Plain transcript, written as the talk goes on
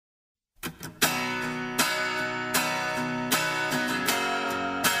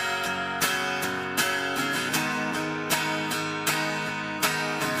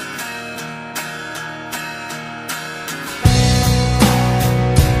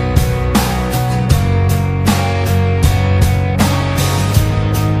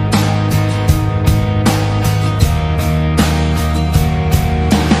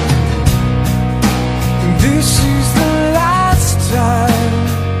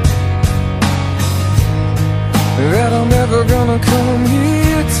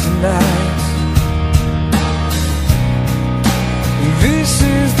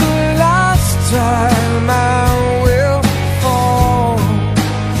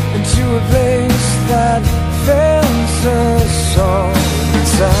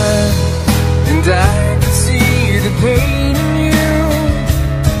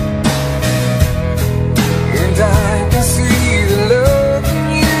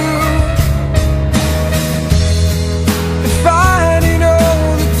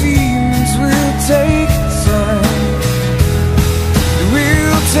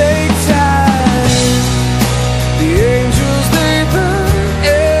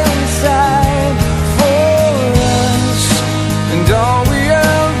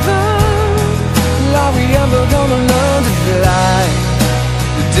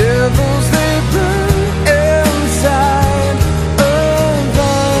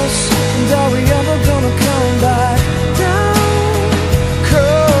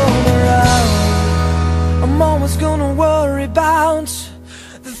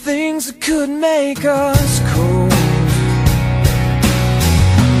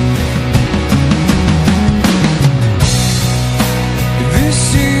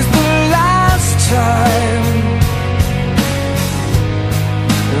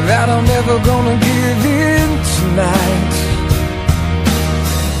ever gonna give in tonight?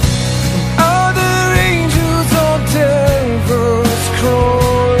 Other angels or devils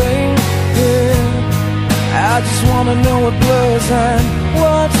crawling here, I just wanna know what blurs and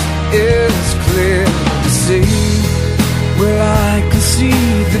what is clear to see, where I can see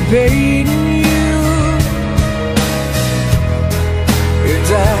the pain in you, and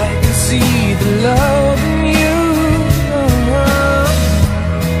I can see the love in you.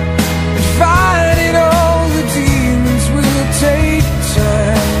 And fighting all the demons will take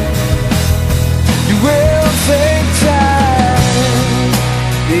time. It will take time.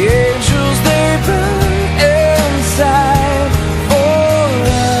 The angels, they burn inside for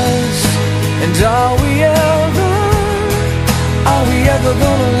us. And are we ever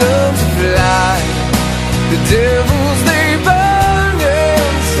gonna learn to fly? The devils, they burn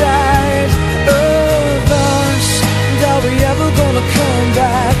inside of us. And are we ever gonna come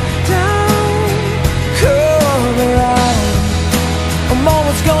back down, come around? I'm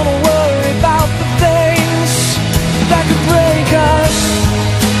always gonna worry about the things that could break us.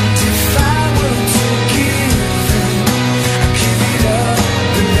 If I were to give in, I'd give it up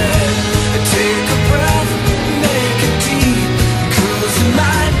and then I'd take a breath, make it deep, 'cause it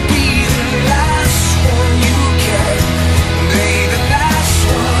might be the last one you get, maybe the last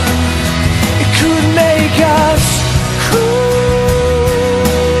one. It could make us cool.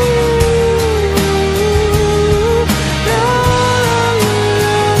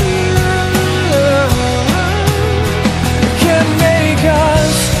 It can make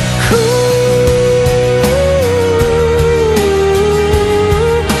us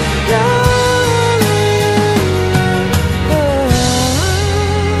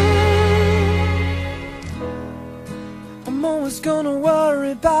I'm always gonna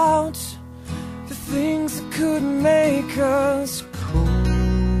worry about the things that could make us